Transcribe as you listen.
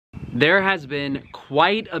There has been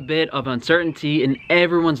quite a bit of uncertainty in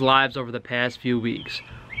everyone's lives over the past few weeks.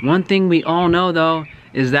 One thing we all know though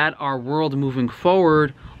is that our world moving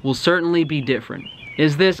forward will certainly be different.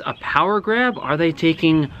 Is this a power grab? Are they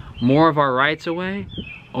taking more of our rights away?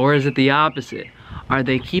 Or is it the opposite? Are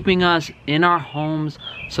they keeping us in our homes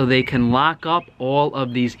so they can lock up all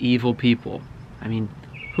of these evil people? I mean,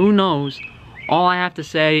 who knows? All I have to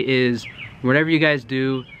say is, whatever you guys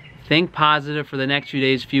do, think positive for the next few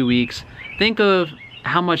days, few weeks. Think of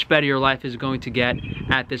how much better your life is going to get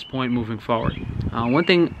at this point moving forward. One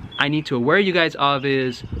thing I need to aware you guys of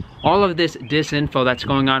is all of this disinfo that's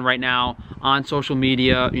going on right now on social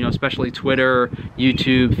media, you know, especially Twitter,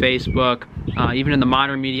 YouTube, Facebook, even in the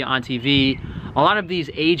modern media on TV. A lot of these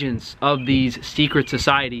agents of these secret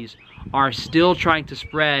societies are still trying to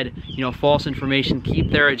spread, you know, false information,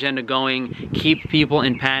 keep their agenda going, keep people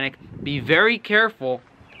in panic. Be very careful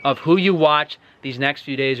of who you watch these next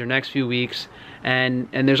few days or next few weeks. And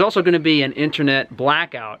there's also going to be an internet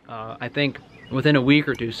blackout, I think within a week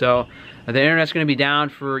or two. So the internet's going to be down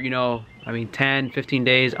for, you know, I mean 10, 15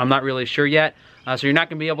 days. I'm not really sure yet. So you're not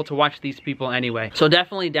going to be able to watch these people anyway. So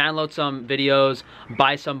definitely download some videos,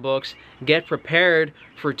 buy some books, get prepared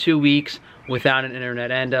for 2 weeks without an internet.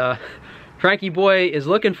 And Frankie Boy is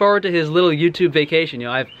looking forward to his little YouTube vacation. You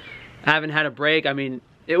know, I haven't had a break. I mean,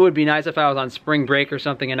 it would be nice if I was on spring break or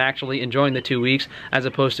something and actually enjoying the 2 weeks as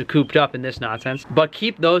opposed to cooped up in this nonsense. But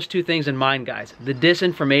keep those two things in mind, guys. The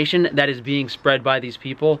disinformation that is being spread by these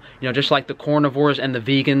people, you know, just like the carnivores and the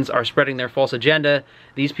vegans are spreading their false agenda,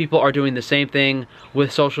 these people are doing the same thing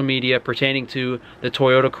with social media pertaining to the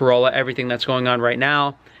Toyota Corolla, everything that's going on right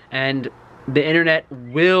now. And the internet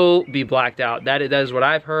will be blacked out. That is what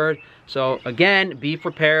I've heard. So again, be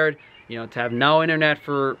prepared, you know, to have no internet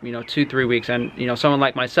for, you know, 2-3 weeks. And, you know, someone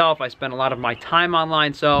like myself, I spend a lot of my time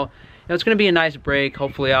online, so, you know, it's going to be a nice break.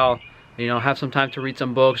 Hopefully I'll, you know, have some time to read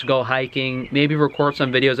some books, go hiking, maybe record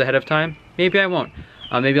some videos ahead of time. Maybe I won't.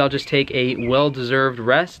 Maybe I'll just take a well-deserved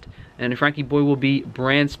rest, and Frankie Boy will be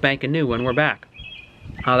brand spanking new when we're back.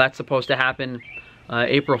 That's supposed to happen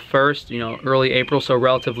April 1st, you know, early April, so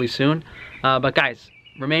relatively soon. But guys,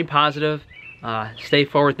 remain positive, stay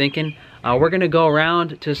forward thinking. We're gonna go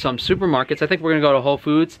around to some supermarkets. I think we're gonna go to Whole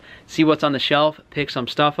Foods, see what's on the shelf, pick some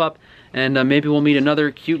stuff up, and maybe we'll meet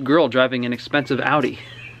another cute girl driving an expensive Audi.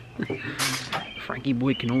 Frankie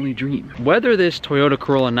Boy can only dream. Whether this Toyota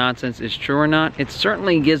Corolla nonsense is true or not, it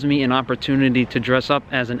certainly gives me an opportunity to dress up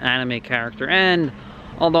as an anime character. And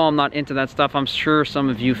although I'm not into that stuff, I'm sure some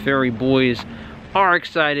of you fairy boys are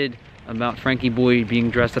excited about Frankie Boy being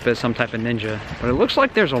dressed up as some type of ninja. But it looks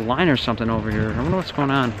like there's a line or something over here. I don't know what's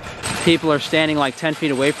going on. People are standing like 10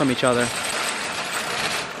 feet away from each other.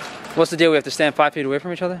 What's the deal? We have to stand 5 feet away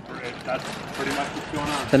from each other? That's pretty much what's going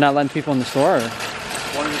on. They're not letting people in the store? Or?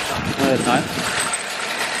 One at a time. One at a time?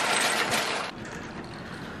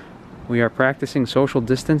 We are practicing social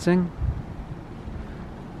distancing.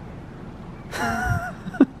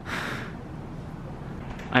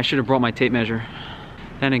 I should have brought my tape measure.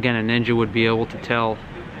 Then again, a ninja would be able to tell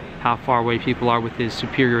how far away people are with his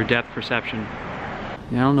superior depth perception.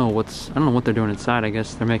 Yeah, I don't know what they're doing inside. I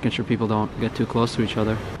guess they're making sure people don't get too close to each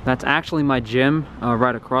other. That's actually my gym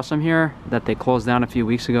right across from here that they closed down a few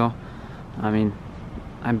weeks ago. I mean,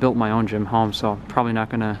 I built my own gym home, so I'm probably not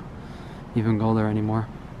gonna even go there anymore.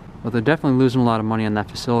 But they're definitely losing a lot of money on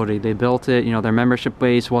that facility. They built it, you know, their membership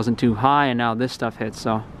base wasn't too high, and now this stuff hits,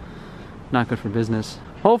 so not good for business.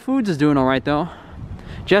 Whole Foods is doing all right though.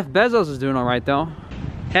 Jeff Bezos is doing all right though.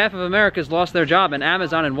 Half of America's lost their job, and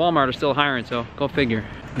Amazon and Walmart are still hiring, so go figure.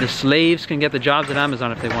 The slaves can get the jobs at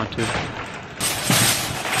Amazon if they want to.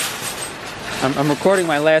 I'm recording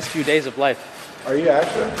my last few days of life. Are you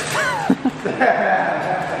actually?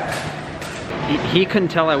 He couldn't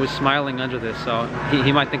tell I was smiling under this, so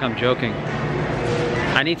he might think I'm joking.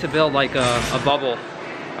 I need to build like a bubble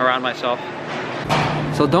around myself.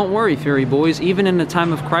 So don't worry, fairy boys, even in a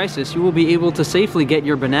time of crisis, you will be able to safely get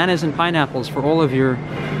your bananas and pineapples for all of your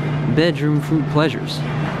bedroom fruit pleasures.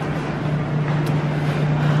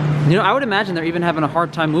 You know, I would imagine they're even having a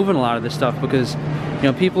hard time moving a lot of this stuff because, you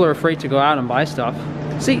know, people are afraid to go out and buy stuff.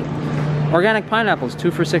 See, organic pineapples,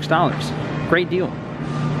 2 for $6. Great deal.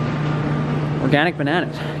 Organic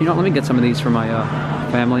bananas. You know, let me get some of these for my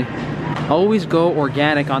family. Always go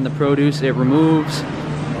organic on the produce. It removes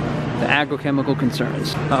the agrochemical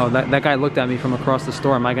concerns. Oh, that guy looked at me from across the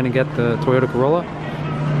store. Am I gonna get the Toyota Corolla?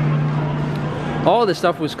 All this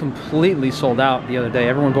stuff was completely sold out the other day.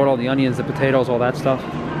 Everyone bought all the onions, the potatoes, all that stuff.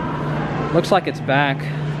 Looks like it's back.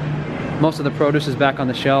 Most of the produce is back on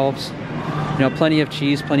the shelves. You know, plenty of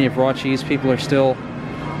cheese, plenty of raw cheese. People are still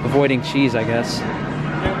avoiding cheese, I guess.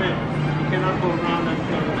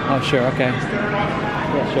 Oh, sure, okay.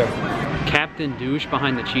 Yeah, sure. Captain Douche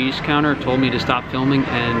behind the cheese counter told me to stop filming,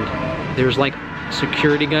 and there's like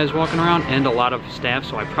security guys walking around and a lot of staff,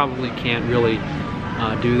 so I probably can't really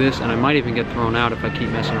do this, and I might even get thrown out if I keep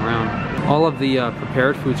messing around. All of the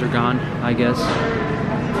prepared foods are gone, I guess.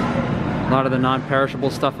 A lot of the non-perishable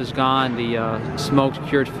stuff is gone. The smoked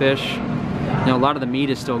cured fish, you know, a lot of the meat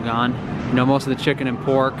is still gone. You know, most of the chicken and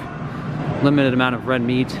pork, limited amount of red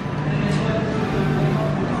meat.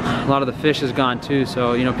 A lot of the fish is gone too,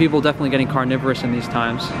 so you know, people definitely getting carnivorous in these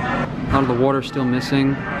times. A lot of the water's still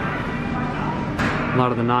missing. A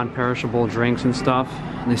lot of the non-perishable drinks and stuff,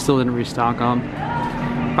 and they still didn't restock them.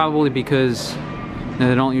 Probably because you know,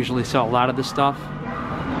 they don't usually sell a lot of this stuff,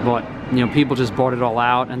 but you know, people just bought it all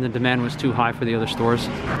out and the demand was too high for the other stores.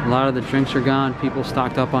 A lot of the drinks are gone. People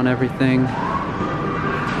stocked up on everything.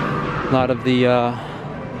 A lot of the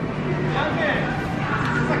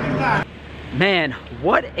man,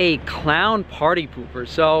 what a clown party pooper.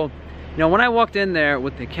 So you know, when I walked in there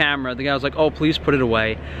with the camera, the guy was like, oh, please put it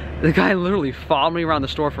away. The guy literally followed me around the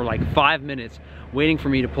store for like 5 minutes waiting for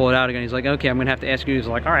me to pull it out again. He's like, okay, I'm gonna have to ask you. He's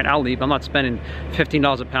like, all right, I'll leave. I'm not spending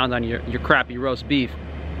 $15 a pound on your crappy roast beef.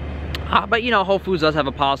 But you know, Whole Foods does have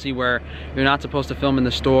a policy where you're not supposed to film in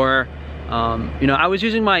the store. You know, I was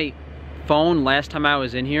using my phone last time I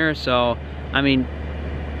was in here, so I mean,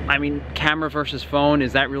 camera versus phone,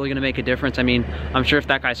 is that really gonna make a difference? I mean, I'm sure if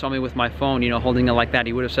that guy saw me with my phone, you know, holding it like that,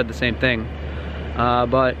 he would have said the same thing.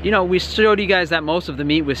 But you know, we showed you guys that most of the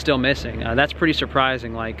meat was still missing. That's pretty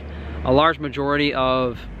surprising. Like a large majority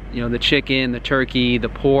of, you know, the chicken, the turkey, the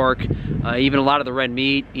pork, even a lot of the red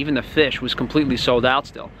meat, even the fish was completely sold out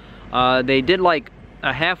still. They did like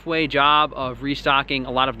a halfway job of restocking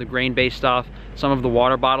a lot of the grain-based stuff, some of the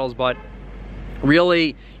water bottles, but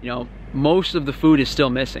really, you know, most of the food is still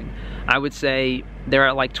missing. I would say they're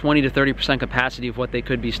at like 20 to 30% capacity of what they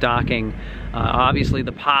could be stocking. Obviously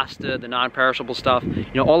the pasta, the non-perishable stuff, you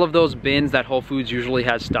know, all of those bins that Whole Foods usually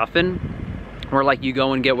has stuff in, where like you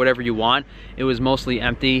go and get whatever you want, it was mostly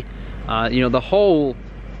empty. You know, the whole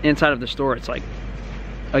inside of the store, it's like,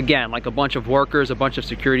 again, like a bunch of workers, a bunch of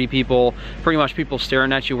security people, pretty much people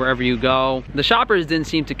staring at you wherever you go. The shoppers didn't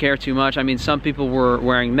seem to care too much. I mean, some people were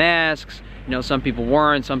wearing masks, you know, some people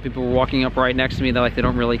weren't, some people were walking up right next to me, they're like, they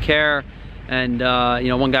don't really care. And you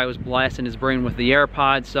know, one guy was blasting his brain with the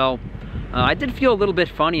AirPods, so I did feel a little bit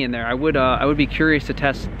funny in there. I would be curious to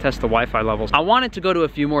test the Wi-Fi levels. I wanted to go to a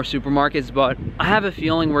few more supermarkets, but I have a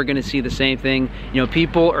feeling we're gonna see the same thing. You know,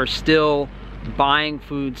 people are still buying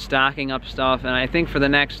food, stocking up stuff, and I think for the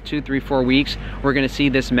next 2, 3, 4 weeks, we're gonna see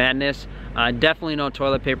this madness. Definitely no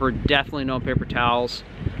toilet paper, definitely no paper towels.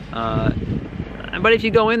 But if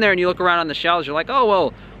you go in there and you look around on the shelves, you're like, oh,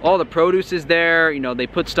 well, all the produce is there, you know, they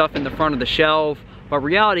put stuff in the front of the shelf. But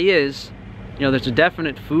reality is, you know, there's a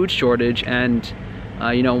definite food shortage, and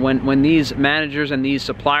you know, when these managers and these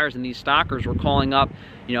suppliers and these stockers were calling up,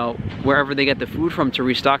 you know, wherever they get the food from to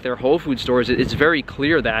restock their Whole Food stores, it's very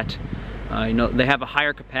clear that you know, they have a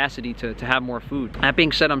higher capacity to have more food. That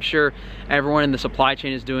being said, I'm sure everyone in the supply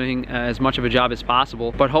chain is doing as much of a job as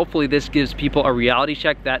possible, but hopefully this gives people a reality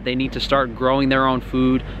check that they need to start growing their own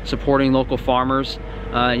food, supporting local farmers.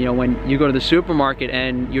 You know, when you go to the supermarket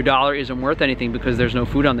and your dollar isn't worth anything because there's no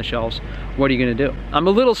food on the shelves, what are you gonna do? I'm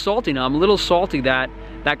a little salty now. I'm a little salty that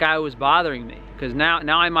that guy was bothering me, because now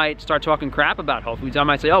I might start talking crap about Whole Foods. I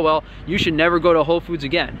might say, oh, well, you should never go to Whole Foods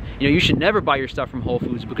again. You know, you should never buy your stuff from Whole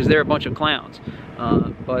Foods because they're a bunch of clowns.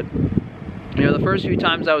 But you know, the first few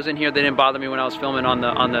times I was in here, they didn't bother me when I was filming on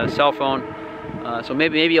the cell phone. So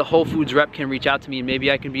maybe a Whole Foods rep can reach out to me, and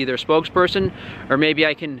maybe I can be their spokesperson, or maybe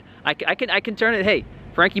I can turn it. Hey,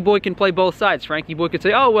 Frankie Boy can play both sides. Frankie Boy could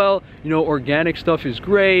say, oh, well, you know, organic stuff is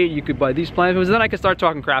great, you could buy these plant foods, and then I could start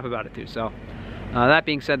talking crap about it too. So that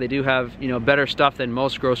being said, they do have, you know, better stuff than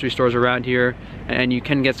most grocery stores around here, and you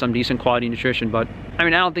can get some decent quality nutrition. But I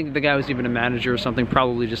mean, I don't think the guy was even a manager or something,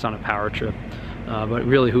 probably just on a power trip. But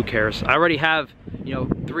really, who cares? I already have, you know,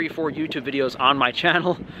 3 or 4 YouTube videos on my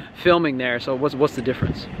channel filming there, so what's the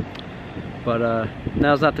difference? But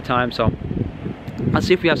now's not the time, so let's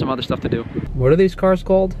see if we have some other stuff to do. What are these cars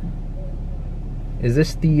called? Is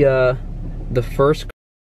this the first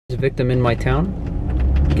victim in my town?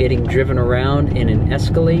 Getting driven around in an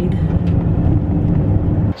Escalade?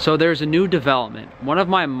 So there's a new development. One of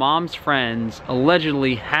my mom's friends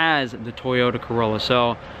allegedly has the Toyota Corolla,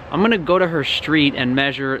 so I'm gonna go to her street and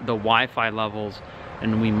measure the Wi-Fi levels,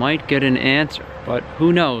 and we might get an answer, but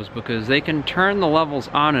who knows, because they can turn the levels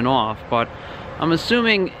on and off. But I'm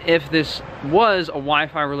assuming if this was a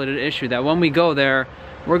Wi-Fi related issue, that when we go there,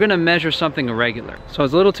 we're gonna measure something irregular. So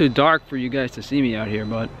it's a little too dark for you guys to see me out here,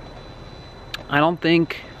 but I don't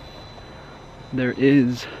think there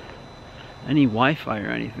is any Wi-Fi or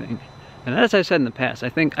anything. And as I said in the past, I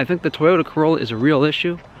think the Toyota Corolla is a real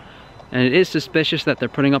issue, and it is suspicious that they're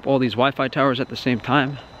putting up all these Wi-Fi towers at the same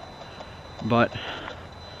time, but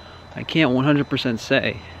I can't 100%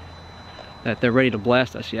 say that they're ready to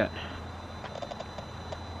blast us yet.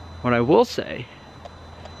 What I will say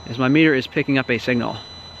is my meter is picking up a signal.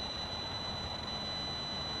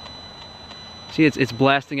 See, it's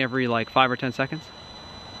blasting every like 5 or 10 seconds.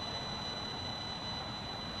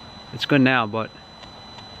 It's good now, but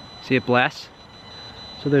see, it blasts.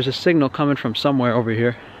 So there's a signal coming from somewhere over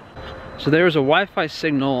here. So there's a Wi-Fi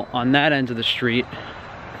signal on that end of the street.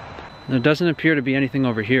 There doesn't appear to be anything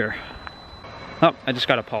over here. Oh, I just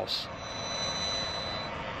got a pulse.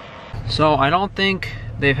 So I don't think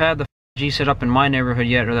they've had the G set up in my neighborhood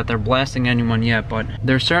yet, or that they're blasting anyone yet, but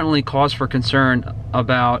there's certainly cause for concern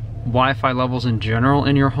about Wi-Fi levels in general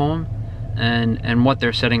in your home and what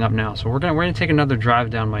they're setting up now. So we're gonna take another drive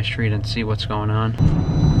down my street and see what's going on.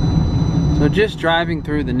 So just driving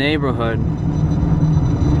through the neighborhood,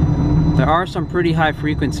 there are some pretty high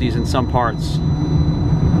frequencies in some parts.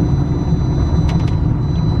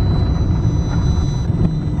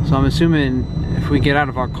 So I'm assuming if we get out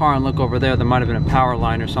of our car and look over there, there might have been a power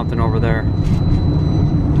line or something over there.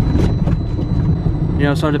 You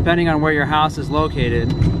know, so depending on where your house is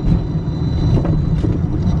located,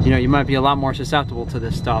 you know, you might be a lot more susceptible to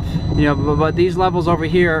this stuff. You know, but these levels over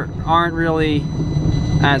here aren't really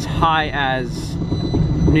as high as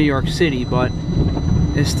New York City, but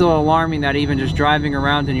it's still alarming that even just driving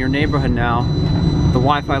around in your neighborhood now, the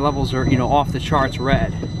Wi-Fi levels are, you know, off the charts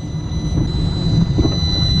red.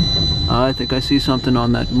 I think I see something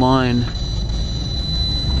on that line.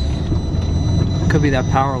 Could be that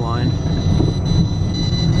power line.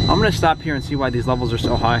 I'm gonna stop here and see why these levels are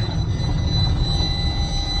so high.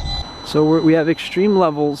 So we have extreme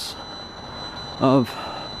levels of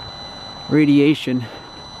radiation.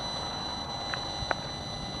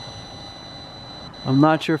 I'm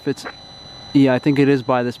not sure if it's, yeah, I think it is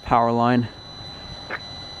by this power line.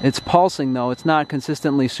 It's pulsing though, it's not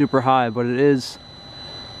consistently super high, but it is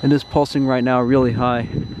pulsing right now really high.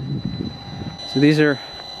 So these are,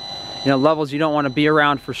 you know, levels you don't want to be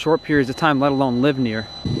around for short periods of time, let alone live near.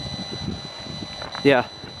 Yeah,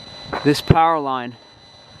 this power line,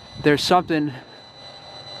 there's something,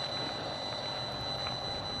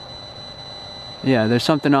 yeah, there's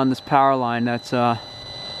something on this power line that's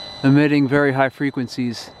emitting very high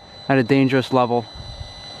frequencies at a dangerous level.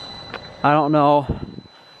 I don't know,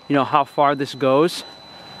 you know, how far this goes.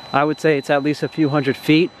 I would say it's at least a few hundred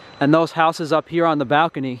feet, and those houses up here on the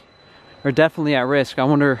balcony are definitely at risk. I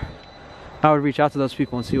wonder, I would reach out to those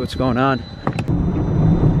people and see what's going on.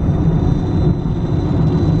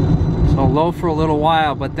 So low for a little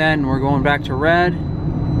while, but then we're going back to red,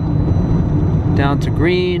 down to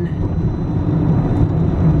green.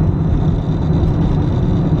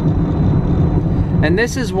 And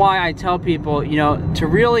this is why I tell people, you know, to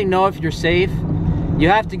really know if you're safe, you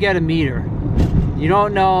have to get a meter. You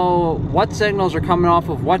don't know what signals are coming off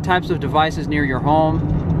of what types of devices near your home.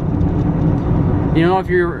 You don't know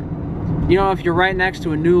if you're right next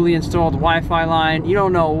to a newly installed Wi-Fi line. You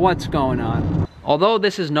don't know what's going on. Although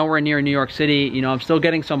this is nowhere near New York City, you know, I'm still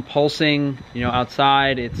getting some pulsing, you know,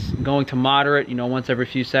 outside. It's going to moderate, you know, once every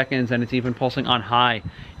few seconds, and it's even pulsing on high,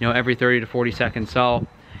 you know, every 30 to 40 seconds. So,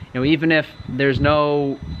 you know, even if there's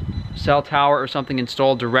no cell tower or something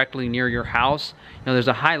installed directly near your house, you know, there's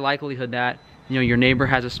a high likelihood that, you know, your neighbor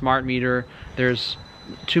has a smart meter. There's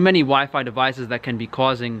too many Wi-Fi devices that can be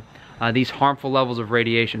causing these harmful levels of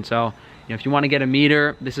radiation. So, you know, if you want to get a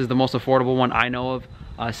meter, this is the most affordable one I know of.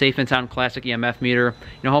 Safe and Sound Classic EMF meter.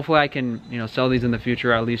 You know, hopefully I can, you know, sell these in the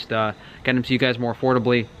future, or at least get them to you guys more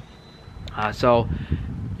affordably. So,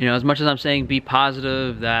 you know, as much as I'm saying be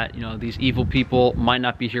positive that, you know, these evil people might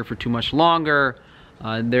not be here for too much longer,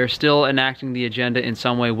 they're still enacting the agenda in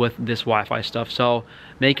some way with this Wi-Fi stuff. So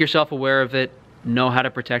make yourself aware of it, know how to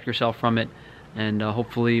protect yourself from it, and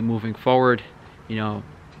hopefully moving forward, you know,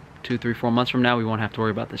 2, 3, 4 months from now, we won't have to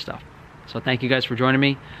worry about this stuff. So thank you guys for joining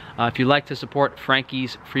me. If you'd like to support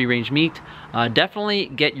Frankie's Free Range Meat, definitely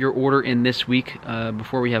get your order in this week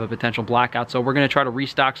before we have a potential blackout. So we're gonna try to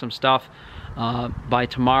restock some stuff by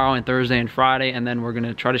tomorrow and Thursday and Friday, and then we're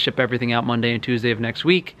gonna try to ship everything out Monday and Tuesday of next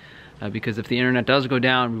week, because if the internet does go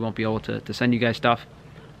down, we won't be able to send you guys stuff.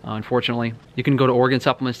 Unfortunately, you can go to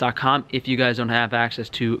organsupplements.com if you guys don't have access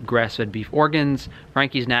to grass-fed beef organs,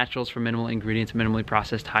 Frankie's Naturals for minimal ingredients, minimally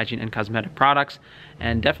processed hygiene and cosmetic products,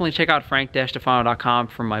 and definitely check out frank-stefano.com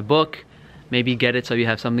for my book. Maybe get it so you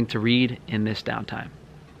have something to read in this downtime.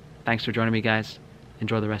 Thanks for joining me, guys.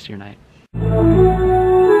 Enjoy the rest of your night. Bye.